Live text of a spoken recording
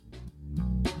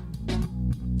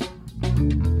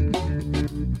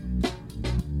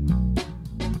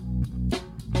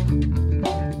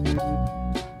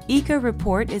Eco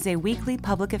Report is a weekly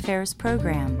public affairs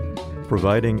program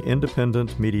providing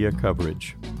independent media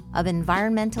coverage of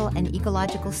environmental and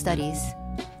ecological studies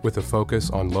with a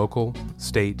focus on local,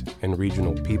 state, and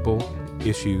regional people,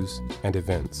 issues, and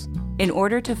events in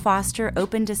order to foster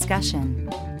open discussion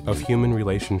of human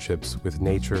relationships with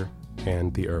nature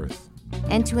and the earth,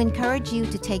 and to encourage you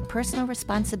to take personal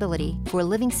responsibility for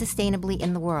living sustainably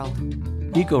in the world.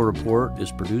 Eco Report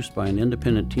is produced by an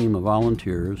independent team of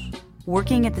volunteers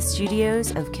working at the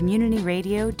studios of Community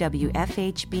Radio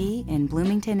WFHB in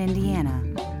Bloomington, Indiana,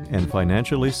 and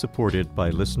financially supported by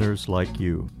listeners like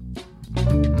you.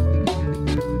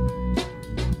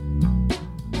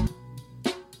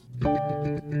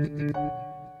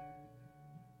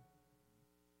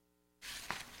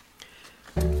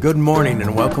 Good morning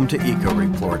and welcome to Eco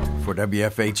Report. For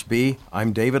WFHB,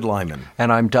 I'm David Lyman.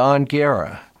 And I'm Don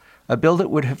Guerra. A bill that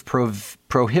would have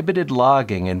prohibited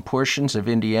logging in portions of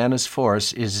Indiana's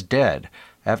forests is dead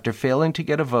after failing to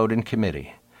get a vote in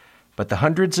committee. But the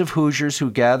hundreds of Hoosiers who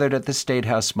gathered at the State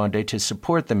House Monday to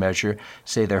support the measure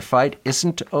say their fight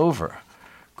isn't over.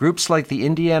 Groups like the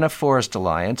Indiana Forest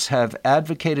Alliance have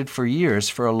advocated for years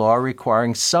for a law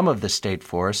requiring some of the state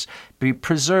forests be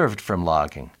preserved from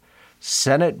logging.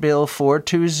 Senate Bill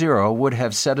 420 would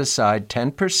have set aside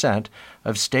 10%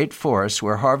 of state forests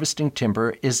where harvesting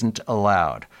timber isn't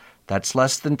allowed. That's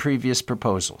less than previous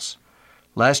proposals.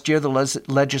 Last year, the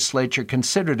legislature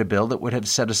considered a bill that would have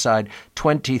set aside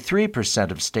 23%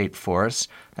 of state forests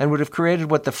and would have created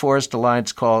what the Forest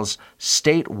Alliance calls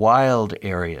state wild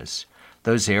areas.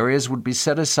 Those areas would be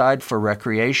set aside for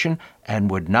recreation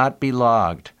and would not be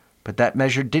logged. But that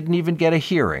measure didn't even get a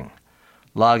hearing.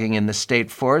 Logging in the state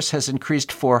forest has increased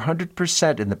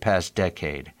 400% in the past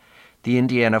decade. The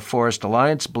Indiana Forest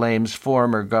Alliance blames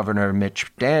former Governor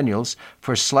Mitch Daniels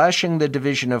for slashing the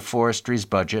Division of Forestry's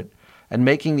budget and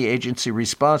making the agency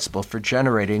responsible for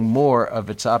generating more of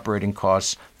its operating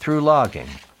costs through logging.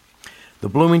 The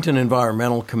Bloomington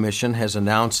Environmental Commission has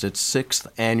announced its 6th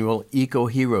annual Eco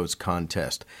Heroes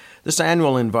Contest. This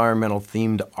annual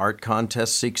environmental-themed art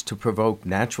contest seeks to provoke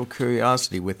natural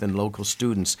curiosity within local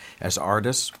students as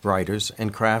artists, writers,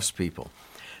 and craftspeople.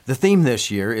 The theme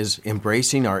this year is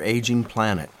Embracing Our Aging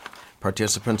Planet.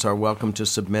 Participants are welcome to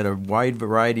submit a wide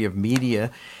variety of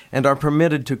media and are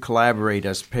permitted to collaborate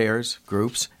as pairs,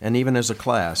 groups, and even as a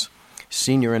class.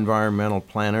 Senior environmental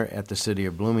planner at the City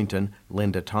of Bloomington,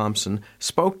 Linda Thompson,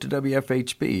 spoke to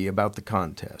WFHB about the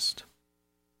contest.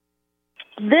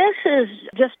 This is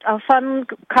just a fun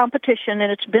competition,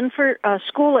 and it's been for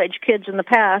school-age kids in the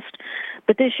past,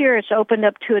 but this year it's opened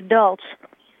up to adults.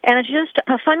 And it's just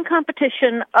a fun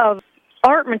competition of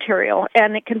art material,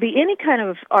 and it can be any kind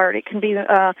of art. It can be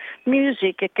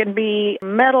music, it can be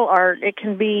metal art, it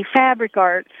can be fabric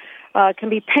art, it can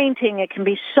be painting, it can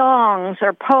be songs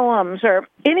or poems or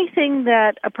anything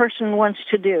that a person wants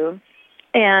to do.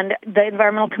 And the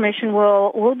Environmental Commission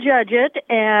will judge it,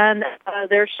 and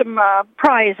there's some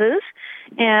prizes,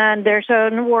 and there's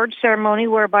an award ceremony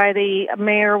whereby the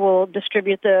mayor will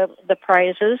distribute the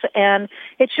prizes, and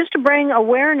it's just to bring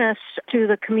awareness to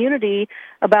the community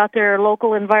about their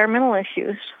local environmental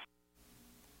issues.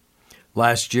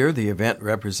 Last year, the event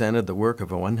represented the work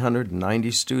of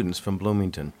 190 students from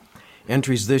Bloomington.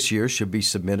 Entries this year should be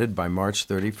submitted by March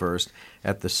 31st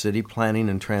at the City Planning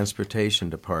and Transportation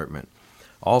Department.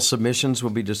 All submissions will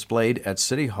be displayed at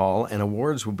City Hall, and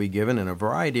awards will be given in a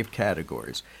variety of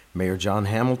categories. Mayor John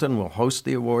Hamilton will host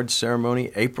the awards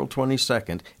ceremony April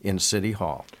 22nd in City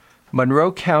Hall.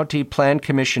 Monroe County Plan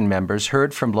Commission members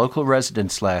heard from local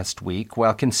residents last week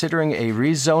while considering a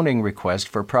rezoning request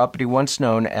for property once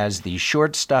known as the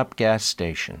Shortstop Gas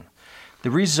Station. The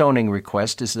rezoning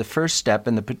request is the first step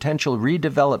in the potential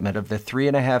redevelopment of the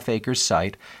 3.5-acre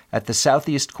site at the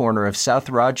southeast corner of South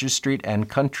Rogers Street and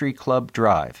Country Club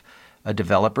Drive. A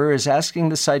developer is asking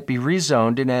the site be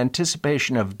rezoned in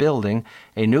anticipation of building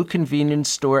a new convenience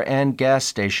store and gas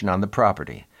station on the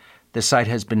property. The site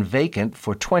has been vacant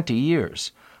for 20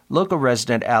 years. Local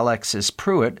resident Alexis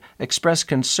Pruitt expressed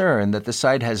concern that the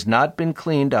site has not been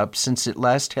cleaned up since it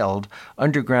last held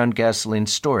underground gasoline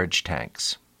storage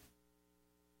tanks.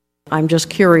 I'm just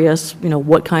curious,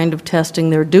 what kind of testing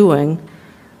they're doing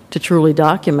to truly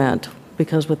document,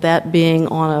 because with that being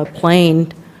on a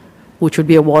plane, which would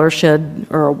be a watershed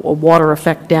or a water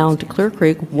effect down to Clear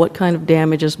Creek, what kind of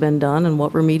damage has been done and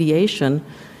what remediation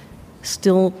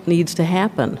still needs to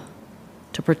happen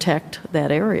to protect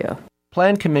that area.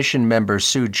 Plan Commission member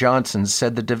Sue Johnson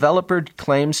said the developer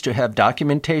claims to have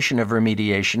documentation of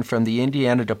remediation from the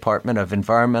Indiana Department of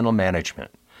Environmental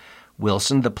Management.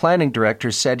 Wilson, the planning director,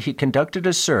 said he conducted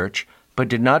a search, but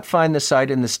did not find the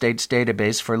site in the state's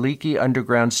database for leaky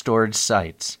underground storage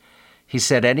sites. He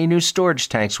said any new storage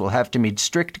tanks will have to meet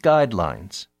strict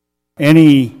guidelines.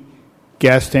 Any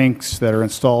gas tanks that are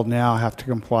installed now have to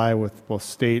comply with both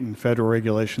state and federal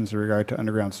regulations in regard to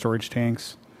underground storage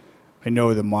tanks. I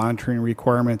know the monitoring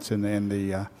requirements and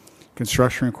the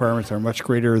construction requirements are much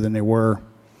greater than they were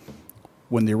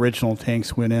when the original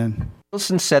tanks went in.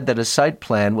 Wilson said that a site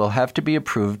plan will have to be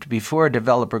approved before a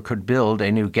developer could build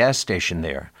a new gas station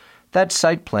there. That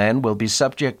site plan will be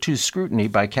subject to scrutiny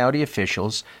by county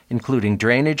officials, including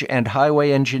drainage and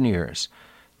highway engineers.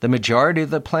 The majority of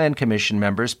the Plan Commission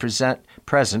members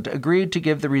present agreed to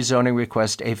give the rezoning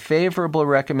request a favorable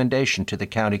recommendation to the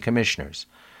county commissioners.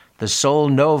 The sole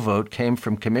no vote came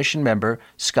from Commission member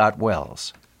Scott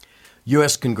Wells.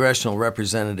 U.S. Congressional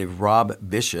Representative Rob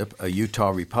Bishop, a Utah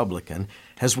Republican,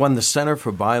 has won the Center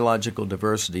for Biological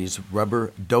Diversity's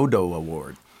Rubber Dodo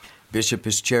Award. Bishop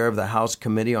is chair of the House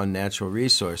Committee on Natural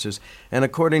Resources and,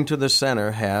 according to the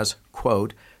center, has,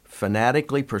 quote,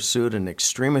 fanatically pursued an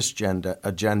extremist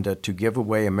agenda to give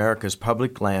away America's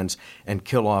public lands and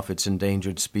kill off its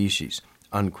endangered species,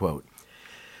 unquote.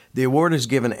 The award is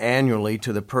given annually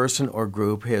to the person or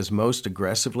group who has most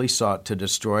aggressively sought to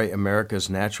destroy America's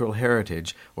natural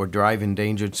heritage or drive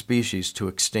endangered species to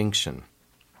extinction.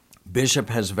 Bishop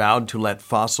has vowed to let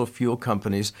fossil fuel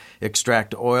companies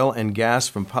extract oil and gas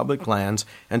from public lands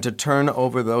and to turn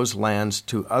over those lands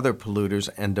to other polluters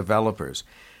and developers.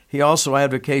 He also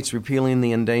advocates repealing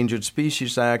the Endangered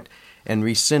Species Act and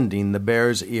rescinding the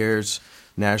Bears Ears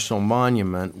National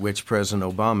Monument, which President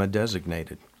Obama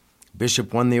designated.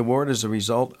 Bishop won the award as a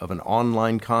result of an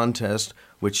online contest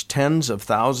which tens of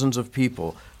thousands of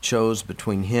people chose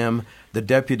between him, the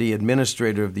Deputy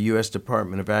Administrator of the U.S.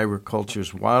 Department of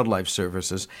Agriculture's Wildlife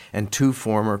Services, and two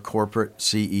former corporate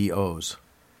CEOs.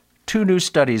 Two new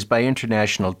studies by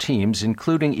international teams,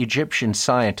 including Egyptian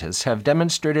scientists, have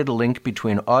demonstrated a link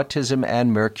between autism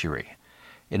and mercury.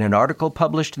 In an article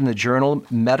published in the journal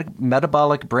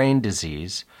Metabolic Brain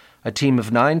Disease, a team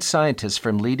of 9 scientists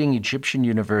from leading Egyptian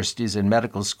universities and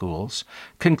medical schools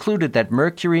concluded that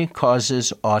mercury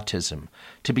causes autism.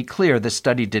 To be clear, the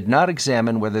study did not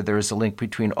examine whether there is a link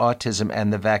between autism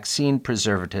and the vaccine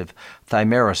preservative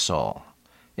thimerosal.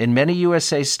 In many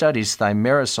USA studies,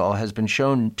 thimerosal has been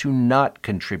shown to not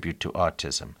contribute to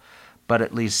autism, but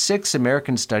at least 6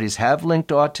 American studies have linked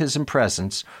autism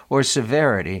presence or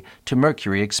severity to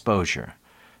mercury exposure.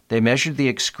 They measured the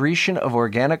excretion of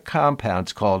organic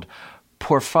compounds called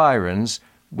porphyrins,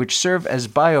 which serve as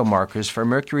biomarkers for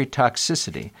mercury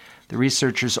toxicity. The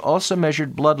researchers also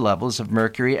measured blood levels of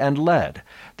mercury and lead.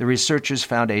 The researchers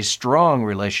found a strong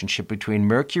relationship between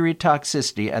mercury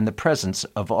toxicity and the presence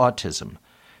of autism.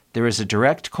 There is a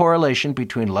direct correlation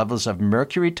between levels of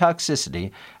mercury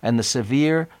toxicity and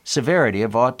the severity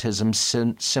of autism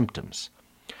symptoms.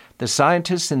 The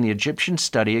scientists in the Egyptian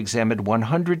study examined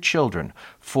 100 children,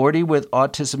 40 with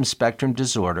autism spectrum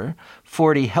disorder,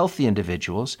 40 healthy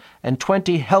individuals, and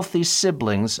 20 healthy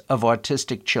siblings of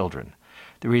autistic children.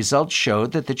 The results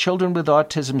showed that the children with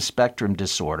autism spectrum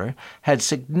disorder had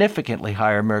significantly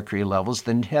higher mercury levels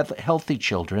than healthy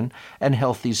children and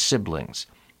healthy siblings.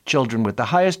 Children with the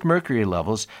highest mercury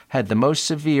levels had the most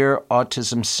severe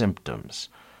autism symptoms.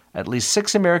 At least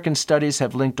 6 American studies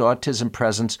have linked autism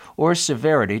presence or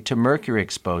severity to mercury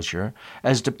exposure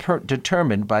as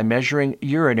determined by measuring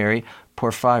urinary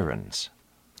porphyrins.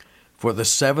 For the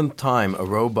 7th time, a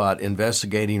robot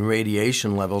investigating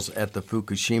radiation levels at the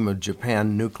Fukushima,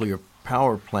 Japan nuclear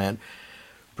power plant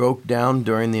broke down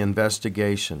during the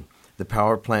investigation. The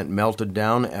power plant melted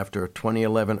down after a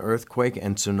 2011 earthquake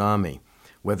and tsunami.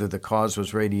 Whether the cause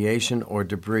was radiation or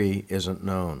debris isn't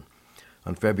known.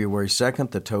 On February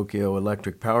 2nd, the Tokyo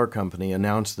Electric Power Company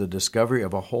announced the discovery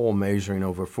of a hole measuring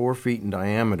over 4 feet in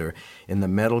diameter in the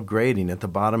metal grating at the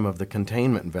bottom of the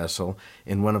containment vessel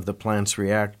in one of the plant's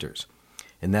reactors.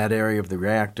 In that area of the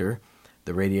reactor,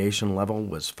 the radiation level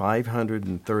was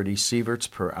 530 sieverts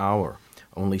per hour.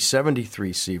 Only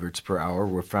 73 sieverts per hour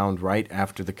were found right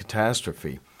after the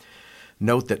catastrophe.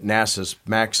 Note that NASA's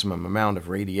maximum amount of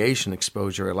radiation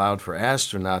exposure allowed for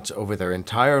astronauts over their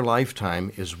entire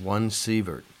lifetime is 1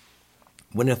 sievert.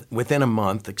 Within a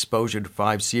month, exposure to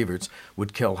 5 sieverts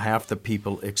would kill half the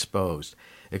people exposed.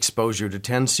 Exposure to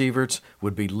 10 sieverts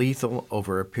would be lethal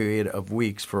over a period of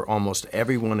weeks for almost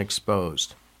everyone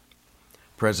exposed.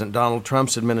 President Donald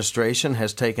Trump's administration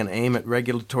has taken aim at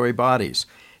regulatory bodies,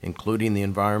 including the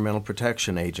Environmental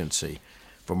Protection Agency.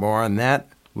 For more on that,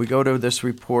 we go to this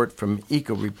report from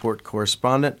Eco Report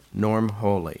correspondent Norm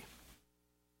Holy.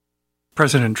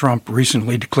 President Trump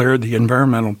recently declared the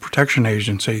Environmental Protection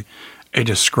Agency a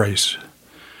disgrace.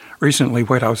 Recently,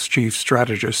 White House Chief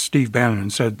Strategist Steve Bannon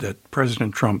said that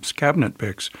President Trump's cabinet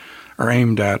picks are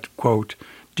aimed at, quote,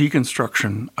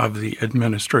 deconstruction of the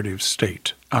administrative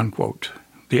state, unquote.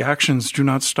 The actions do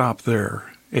not stop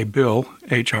there. A bill,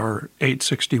 H.R.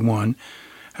 861,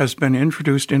 has been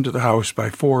introduced into the House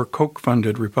by 4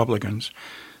 Koch-funded Republicans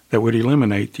that would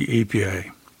eliminate the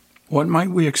EPA. What might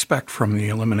we expect from the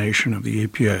elimination of the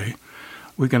EPA?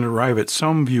 We can arrive at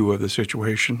some view of the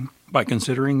situation by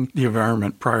considering the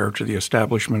environment prior to the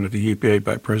establishment of the EPA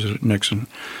by President Nixon.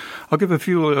 I'll give a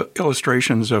few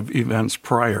illustrations of events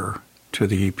prior to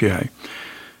the EPA.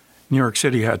 New York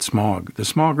City had smog. The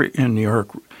smog in New York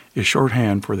is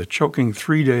shorthand for the choking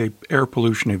 3-day air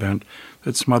pollution event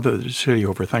that smothered the city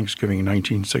over Thanksgiving in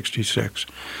 1966.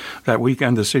 That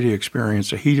weekend, the city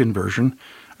experienced a heat inversion,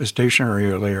 a stationary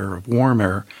layer of warm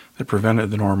air that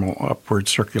prevented the normal upward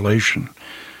circulation.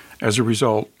 As a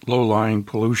result, low-lying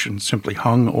pollution simply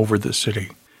hung over the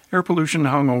city. Air pollution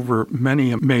hung over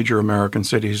many major American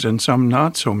cities and some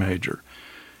not so major.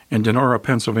 In Donora,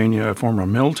 Pennsylvania, a former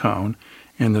mill town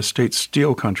in the state's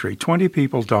steel country, 20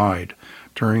 people died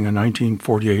during a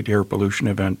 1948 air pollution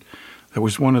event that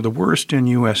was one of the worst in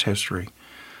U.S. history.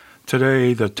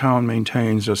 Today, the town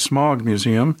maintains a smog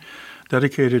museum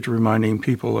dedicated to reminding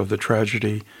people of the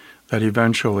tragedy that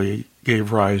eventually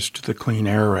gave rise to the Clean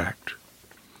Air Act.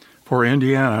 For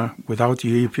Indiana, without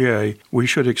the EPA, we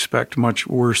should expect much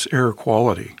worse air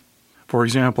quality. For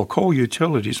example, coal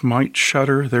utilities might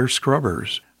shutter their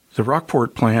scrubbers. The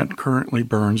Rockport plant currently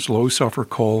burns low-sulfur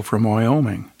coal from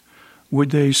Wyoming.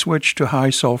 Would they switch to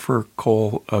high-sulfur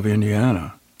coal of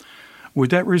Indiana?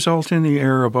 Would that result in the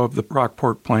air above the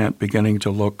Rockport plant beginning to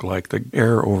look like the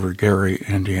air over Gary,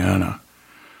 Indiana?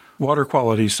 Water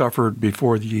quality suffered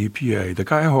before the EPA. The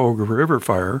Cuyahoga River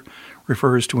fire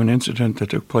refers to an incident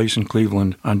that took place in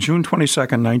Cleveland on June 22,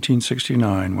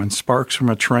 1969, when sparks from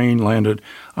a train landed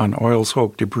on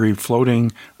oil-soaked debris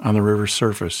floating on the river's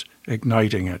surface,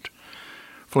 igniting it.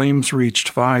 Flames reached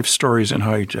 5 stories in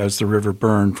height as the river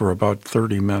burned for about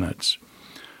 30 minutes.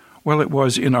 While it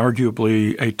was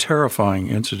inarguably a terrifying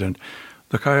incident,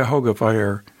 the Cuyahoga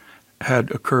fire had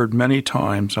occurred many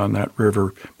times on that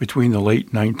river between the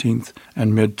late 19th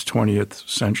and mid-20th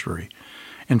century.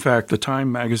 In fact, the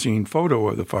Time magazine photo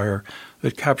of the fire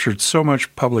that captured so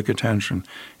much public attention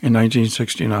in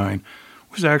 1969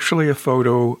 was actually a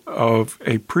photo of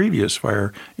a previous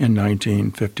fire in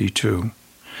 1952.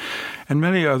 And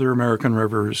many other American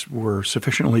rivers were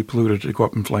sufficiently polluted to go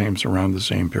up in flames around the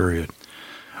same period.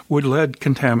 Would lead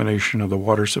contamination of the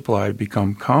water supply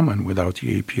become common without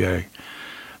the EPA?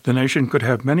 The nation could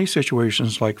have many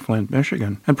situations like Flint,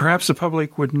 Michigan, and perhaps the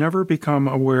public would never become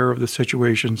aware of the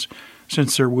situations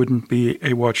since there wouldn't be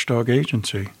a watchdog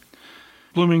agency.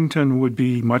 Bloomington would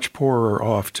be much poorer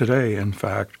off today, in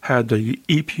fact, had the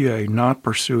EPA not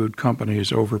pursued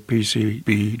companies over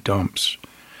PCB dumps.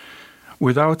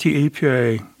 Without the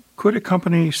EPA, could a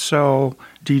company sell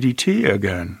DDT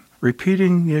again,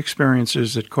 repeating the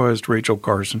experiences that caused Rachel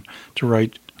Carson to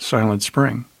write Silent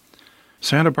Spring?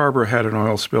 Santa Barbara had an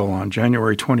oil spill on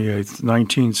January 28,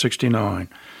 1969,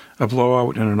 a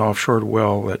blowout in an offshore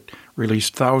well that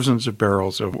released thousands of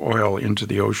barrels of oil into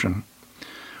the ocean.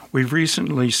 We've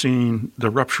recently seen the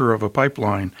rupture of a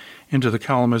pipeline into the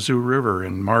Kalamazoo River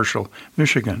in Marshall,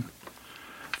 Michigan.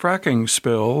 Fracking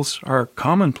spills are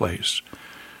commonplace.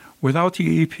 Without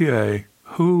the EPA,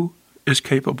 who is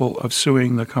capable of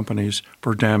suing the companies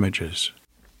for damages?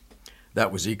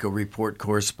 That was Eco Report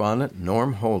correspondent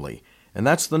Norm Holy. And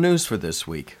that's the news for this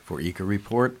week. For Eco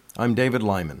Report, I'm David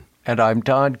Lyman. And I'm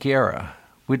Don Guerra.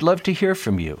 We'd love to hear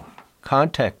from you.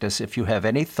 Contact us if you have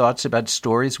any thoughts about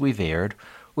stories we've aired,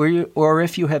 or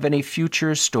if you have any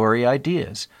future story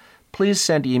ideas. Please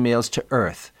send emails to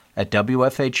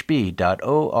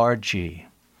earth@wfhb.org.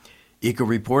 Eco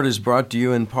Report is brought to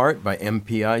you in part by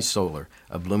MPI Solar,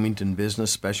 a Bloomington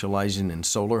business specializing in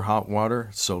solar hot water,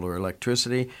 solar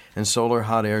electricity, and solar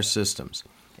hot air systems.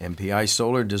 MPI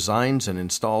Solar designs and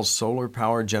installs solar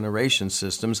power generation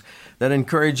systems that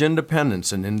encourage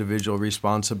independence and individual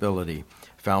responsibility.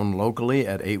 Found locally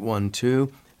at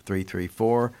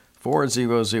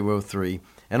 812-334-4003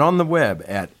 and on the web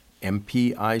at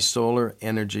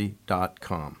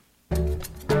mpisolarenergy.com.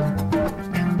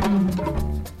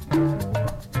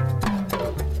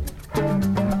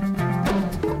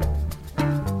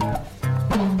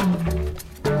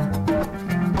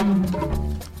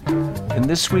 In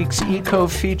this week's Eco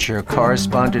Feature,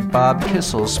 correspondent Bob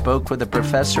Kissel spoke with a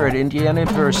professor at Indiana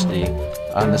University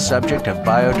on the subject of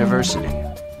biodiversity.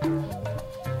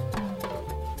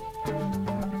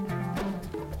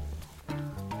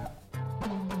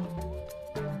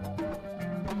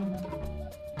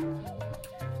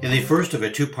 In the first of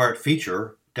a two-part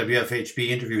feature, WFHB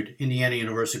interviewed Indiana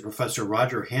University professor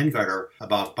Roger Hangarter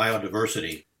about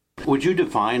biodiversity. Would you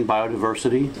define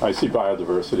biodiversity? I see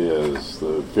biodiversity as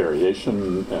the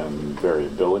variation and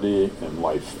variability in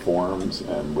life forms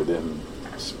and within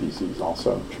species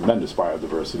also. Tremendous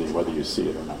biodiversity, whether you see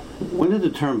it or not. When did the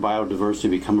term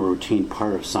biodiversity become a routine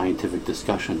part of scientific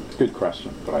discussion? Good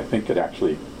question, but I think it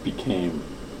actually became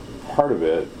part of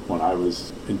it when I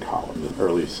was in college, in the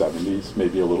early 70s,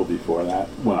 maybe a little before that,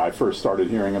 when I first started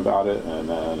hearing about it, and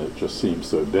then it just seems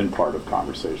to have been part of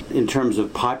conversation. In terms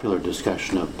of popular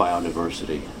discussion of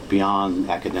biodiversity, beyond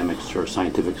academics or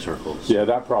scientific circles? Yeah,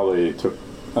 that probably took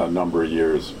a number of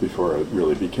years before it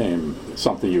really became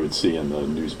something you would see in the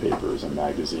newspapers and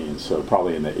magazines, so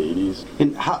probably in the 80s.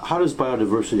 And how does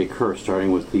biodiversity occur,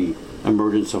 starting with the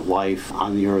emergence of life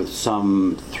on the Earth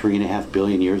some 3.5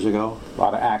 billion years ago? A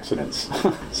lot of accidents.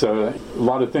 So a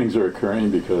lot of things are occurring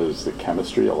because the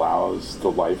chemistry allows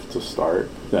the life to start.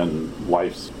 Then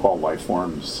all life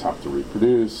forms have to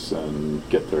reproduce and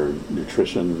get their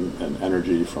nutrition and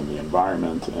energy from the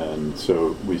environment. And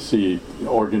so we see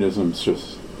organisms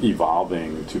just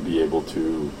evolving to be able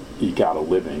to eke out a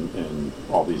living in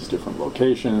all these different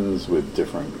locations with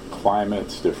different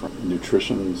climates, different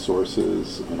nutrition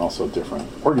sources, and also different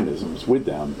organisms with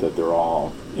them that they're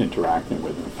all interacting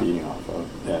with and feeding off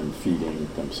of and feeding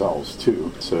themselves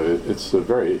too. So it's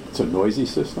a noisy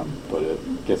system, but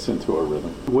it gets into a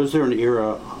rhythm. Was there an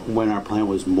era when our planet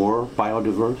was more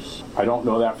biodiverse? I don't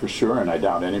know that for sure, and I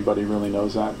doubt anybody really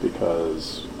knows that,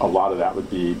 because a lot of that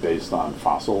would be based on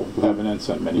fossil evidence,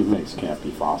 and many things can't be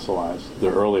fossilized. The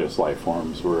earliest life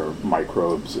forms were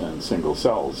microbes and single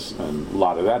cells, and a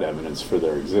lot of that evidence for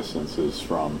their existence is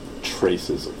from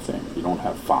traces of things. You don't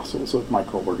have fossils of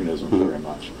microorganisms very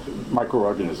much.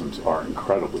 Microorganisms are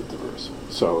incredibly diverse,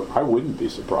 so I wouldn't be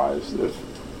surprised if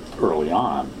early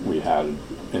on we had,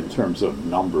 in terms of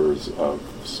numbers of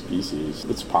species,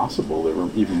 it's possible there were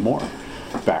even more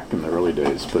back in the early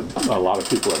days. But a lot of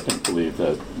people, I think, believe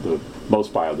that the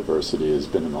most biodiversity has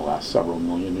been in the last several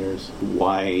million years.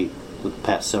 Why the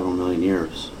past several million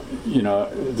years? You know,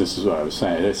 this is what I was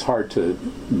saying. It's hard to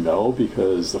know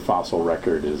because the fossil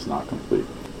record is not complete.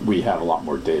 We have a lot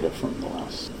more data from the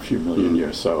last few million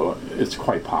years, so it's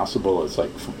quite possible. It's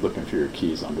like looking for your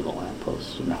keys under the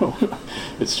lamppost, you know.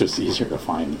 It's just easier to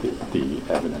find the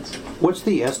evidence. What's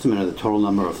the estimate of the total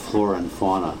number of flora and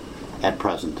fauna at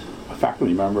present? A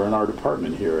faculty member in our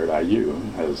department here at IU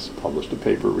has published a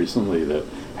paper recently that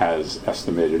has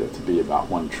estimated it to be about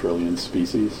 1 trillion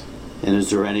species. And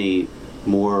is there any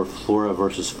more flora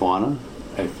versus fauna?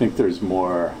 I think there's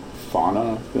more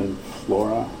fauna than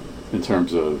flora in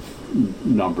terms of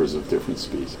numbers of different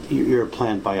species. You're a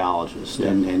plant biologist, yeah.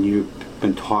 and you've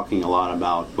been talking a lot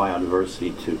about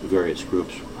biodiversity to various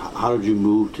groups. How did you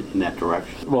move in that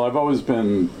direction? Well, I've always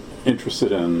been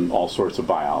interested in all sorts of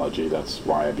biology. That's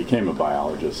why I became a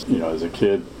biologist. You know, as a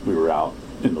kid, we were out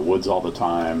in the woods all the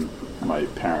time. My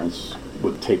parents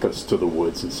would take us to the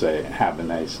woods and say, "Have a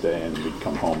nice day," and we'd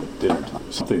come home at dinner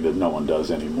time. Something that no one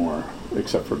does anymore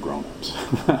except for grown-ups.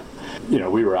 You know,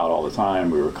 we were out all the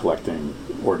time. We were collecting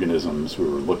organisms. We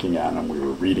were looking at them. We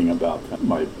were reading about them.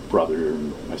 My brother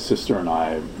and my sister and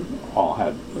I all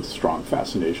had a strong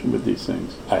fascination with these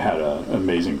things. I had an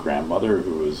amazing grandmother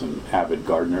who was an avid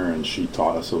gardener, and she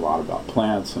taught us a lot about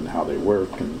plants and how they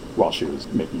work, and while she was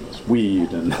making us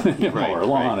weed and mow our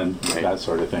lawn and that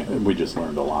sort of thing. And we just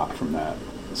learned a lot from that.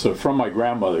 So from my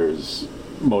grandmother's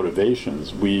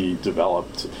motivations, we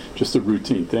developed just a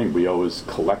routine thing. We always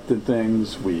collected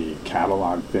things, we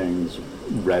cataloged things,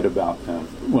 read about them.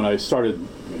 When I started,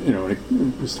 you know, when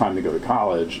it was time to go to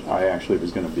college, I actually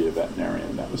was going to be a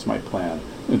veterinarian. That was my plan,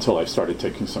 until I started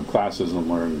taking some classes and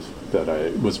learned that I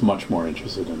was much more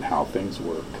interested in how things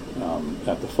work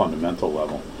at the fundamental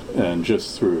level. And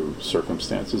just through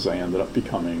circumstances, I ended up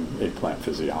becoming a plant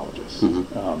physiologist.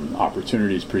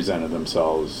 Opportunities presented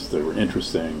themselves, they were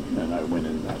interesting, and I went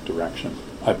in that direction.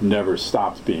 I've never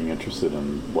stopped being interested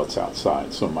in what's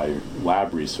outside. So my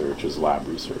lab research is lab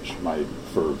research.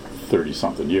 For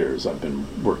 30-something years, I've been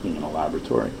working in a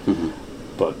laboratory.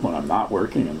 But when I'm not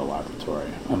working in the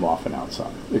laboratory, I'm often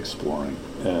outside exploring.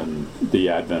 And the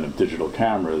advent of digital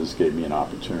cameras gave me an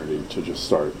opportunity to just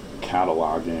start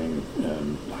cataloging,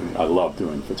 and I love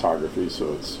doing photography,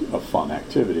 so it's a fun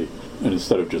activity. And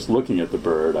instead of just looking at the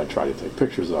bird, I try to take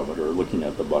pictures of it, or looking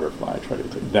at the butterfly, I try to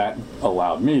take. That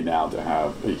allowed me now to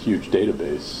have a huge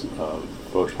database of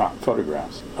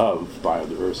photographs of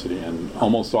biodiversity, and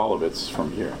almost all of it's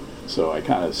from here. So I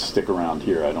kind of stick around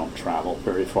here. I don't travel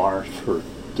very far for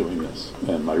doing this.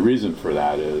 And my reason for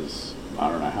that is, I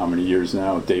don't know how many years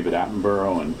now, David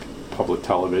Attenborough and Public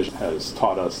television has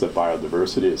taught us that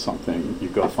biodiversity is something you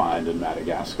go find in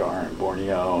Madagascar and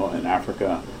Borneo and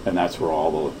Africa, and that's where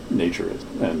all the nature is.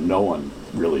 And no one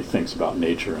really thinks about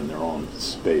nature in their own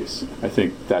space. I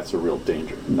think that's a real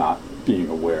danger, not being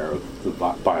aware of the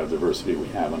biodiversity we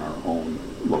have in our own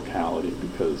locality,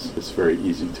 because it's very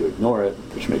easy to ignore it,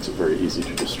 which makes it very easy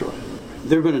to destroy it.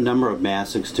 There have been a number of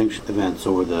mass extinction events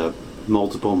over the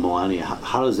multiple millennia.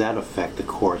 How does that affect the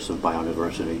course of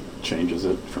biodiversity? Changes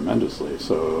it tremendously.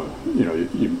 So,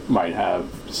 you might have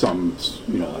some,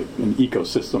 like an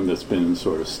ecosystem that's been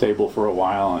sort of stable for a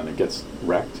while and it gets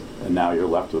wrecked. And now you're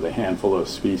left with a handful of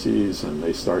species, and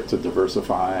they start to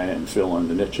diversify and fill in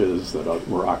the niches that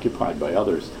were occupied by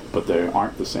others, but they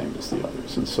aren't the same as the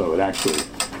others. And so it actually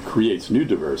creates new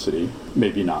diversity,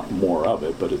 maybe not more of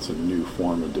it, but it's a new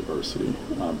form of diversity.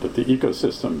 But the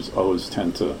ecosystems always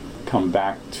tend to come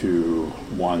back to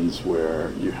ones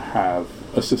where you have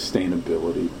a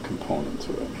sustainability component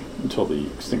to it until the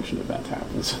extinction event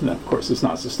happens. And then, of course, it's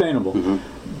not sustainable,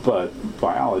 but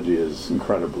biology is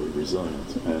incredibly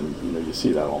resilient. And, you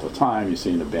see that all the time. You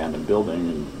see an abandoned building,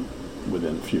 and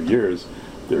within a few years,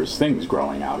 there's things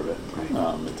growing out of it.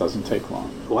 It doesn't take long.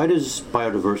 Why does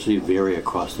biodiversity vary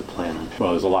across the planet?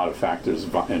 Well, there's a lot of factors: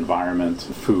 environment,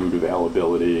 food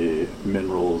availability,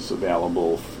 minerals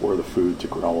available for the food to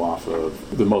grow off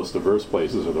of. The most diverse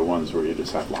places are the ones where you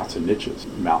just have lots of niches.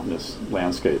 Mountainous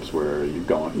landscapes where you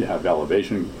have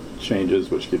elevation changes,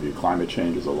 which give you climate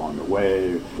changes along the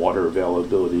way. Water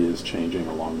availability is changing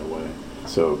along the way.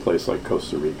 So a place like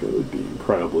Costa Rica would be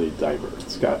incredibly diverse.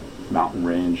 It's got mountain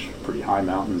range, pretty high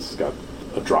mountains. It's got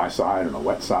a dry side and a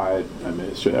wet side. I mean,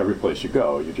 it's just, every place you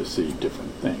go, you just see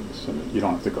different things, and you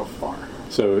don't have to go far.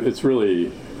 So it's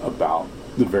really about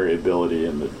the variability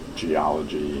in the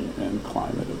geology and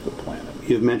climate of the planet.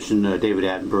 You've mentioned David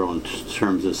Attenborough in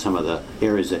terms of some of the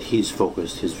areas that he's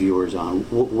focused his viewers on.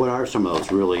 What are some of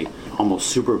those really almost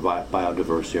super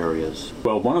biodiverse areas?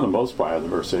 Well, one of the most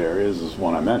biodiverse areas is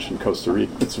one I mentioned, Costa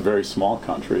Rica. It's a very small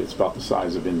country. It's about the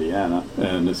size of Indiana,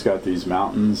 and it's got these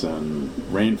mountains and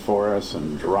rainforests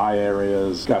and dry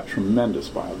areas. It's got tremendous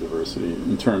biodiversity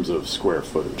in terms of square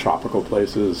footage. Tropical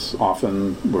places,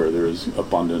 often where there's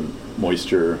abundant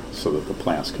moisture so that the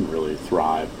plants can really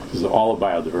thrive. Because all of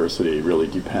biodiversity really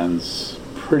depends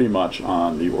pretty much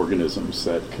on the organisms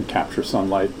that can capture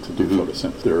sunlight to do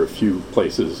photosynthesis. There are a few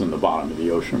places in the bottom of the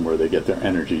ocean where they get their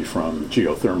energy from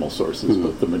geothermal sources,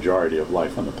 but the majority of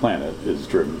life on the planet is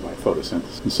driven by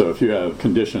photosynthesis. And so if you have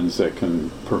conditions that can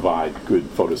provide good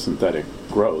photosynthetic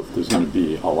growth, there's going to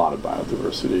be a lot of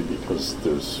biodiversity because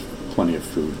there's plenty of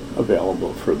food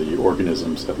available for the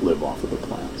organisms that live off of the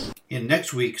plants. In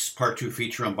next week's Part 2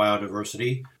 feature on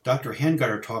biodiversity, Dr.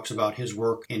 Hangarter talks about his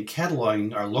work in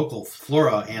cataloging our local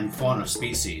flora and fauna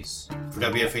species. For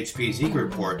WFHB's Eco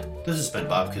Report, this has been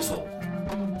Bob Kissel.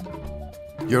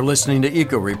 You're listening to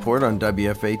Eco Report on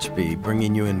WFHB,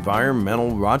 bringing you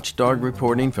environmental watchdog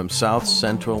reporting from South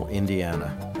Central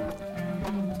Indiana.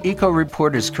 Eco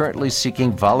Report is currently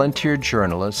seeking volunteer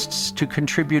journalists to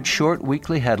contribute short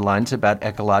weekly headlines about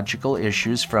ecological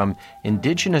issues, from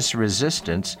indigenous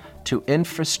resistance to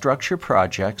infrastructure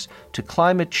projects to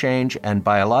climate change and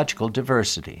biological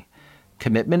diversity.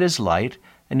 Commitment is light,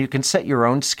 and you can set your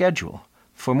own schedule.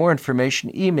 For more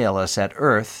information, email us at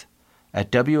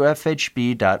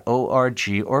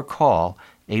earth@wfhb.org or call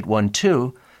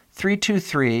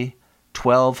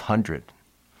 812-323-1200.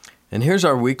 And here's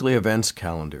our weekly events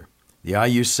calendar. The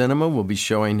IU Cinema will be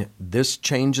showing This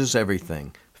Changes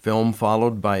Everything, film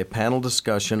followed by a panel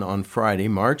discussion on Friday,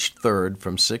 March 3rd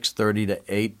from 6:30 to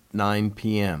 9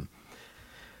 p.m.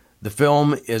 The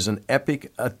film is an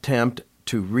epic attempt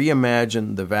to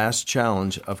reimagine the vast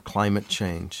challenge of climate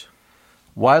change.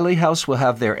 Wiley House will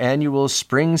have their annual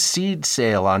Spring Seed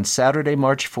Sale on Saturday,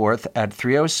 March 4th at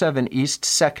 307 East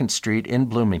 2nd Street in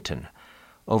Bloomington.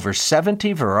 Over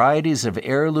 70 varieties of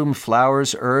heirloom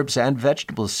flowers, herbs, and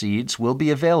vegetable seeds will be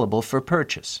available for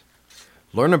purchase.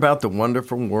 Learn about the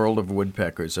wonderful world of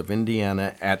woodpeckers of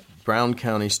Indiana at Brown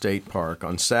County State Park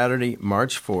on Saturday,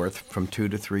 March 4th from 2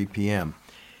 to 3 p.m.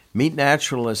 Meet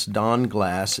naturalist Don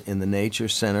Glass in the Nature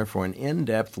Center for an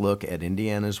in-depth look at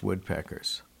Indiana's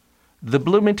woodpeckers. The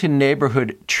Bloomington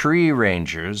Neighborhood Tree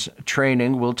Rangers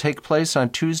training will take place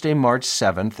on Tuesday, March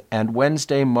 7th and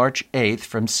Wednesday, March 8th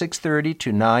from 6:30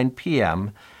 to 9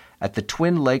 p.m. at the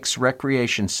Twin Lakes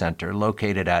Recreation Center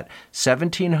located at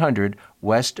 1700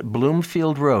 West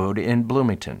Bloomfield Road in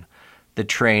Bloomington. The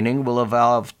training will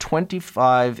involve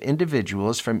 25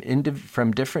 individuals from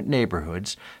different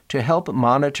neighborhoods to help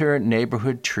monitor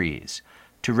neighborhood trees.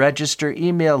 To register,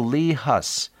 email Lee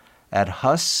Huss at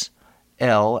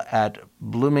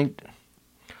Huss@Bloomington.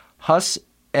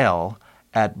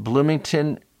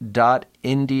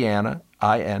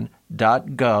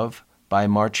 husl@bloomington.indiana.gov by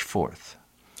March 4th.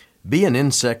 Be an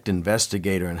insect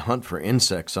investigator and hunt for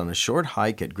insects on a short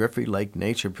hike at Griffey Lake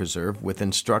Nature Preserve with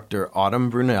instructor Autumn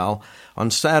Brunel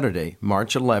on Saturday,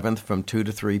 March 11th from 2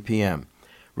 to 3 p.m.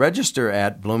 Register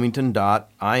at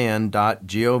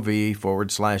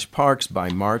bloomington.in.gov/parks by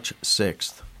March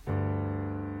 6th.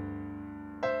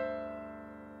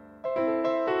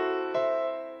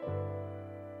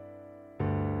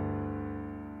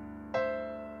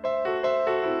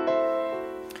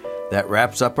 That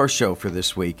wraps up our show for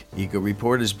this week. Eco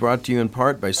Report is brought to you in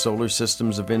part by Solar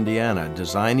Systems of Indiana,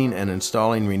 designing and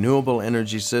installing renewable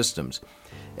energy systems.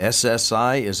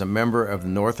 SSI is a member of the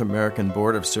North American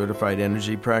Board of Certified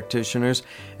Energy Practitioners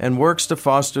and works to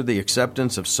foster the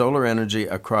acceptance of solar energy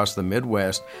across the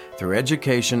Midwest through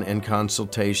education and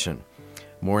consultation.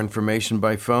 More information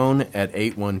by phone at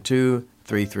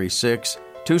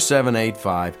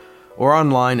 812-336-2785 or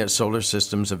online at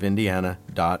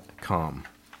solarsystemsofindiana.com.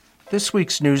 This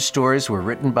week's news stories were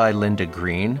written by Linda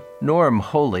Greene, Norm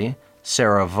Holy,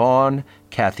 Sarah Vaughan,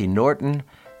 Kathy Norton,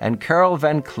 and Karli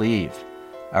VanCleave.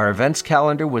 Our events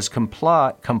calendar was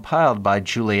compiled by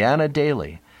Julianna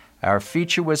Dailey. Our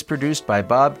feature was produced by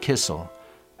Bob Kissel.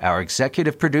 Our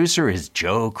executive producer is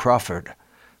Joe Crawford.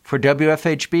 For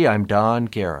WFHB, I'm Don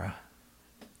Guerra.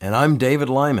 And I'm David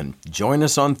Lyman. Join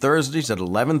us on Thursdays at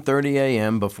 11:30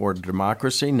 a.m. before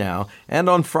Democracy Now! And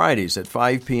on Fridays at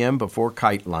 5 p.m. before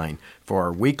Kite Line for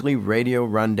our weekly radio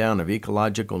rundown of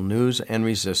ecological news and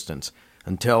resistance.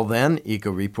 Until then, Eco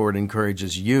Report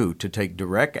encourages you to take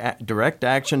direct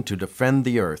action to defend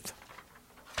the Earth.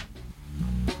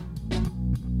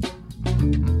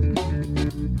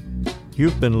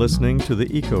 You've been listening to the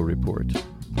Eco Report,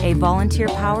 a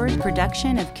volunteer-powered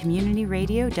production of Community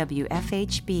Radio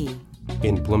WFHB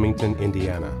in Bloomington,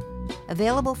 Indiana.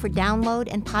 Available for download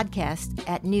and podcast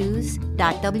at news.wfhb.org.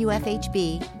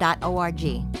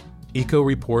 Eco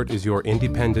Report is your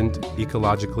independent,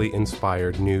 ecologically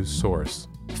inspired news source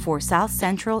for South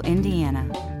Central Indiana,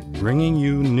 bringing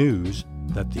you news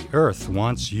that the Earth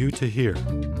wants you to hear.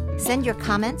 Send your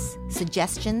comments,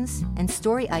 suggestions, and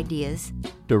story ideas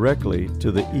directly to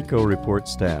the Eco Report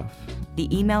staff. The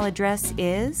email address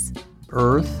is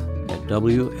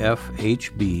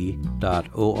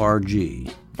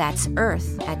earth@wfhb.org. That's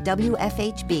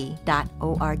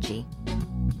earth@wfhb.org.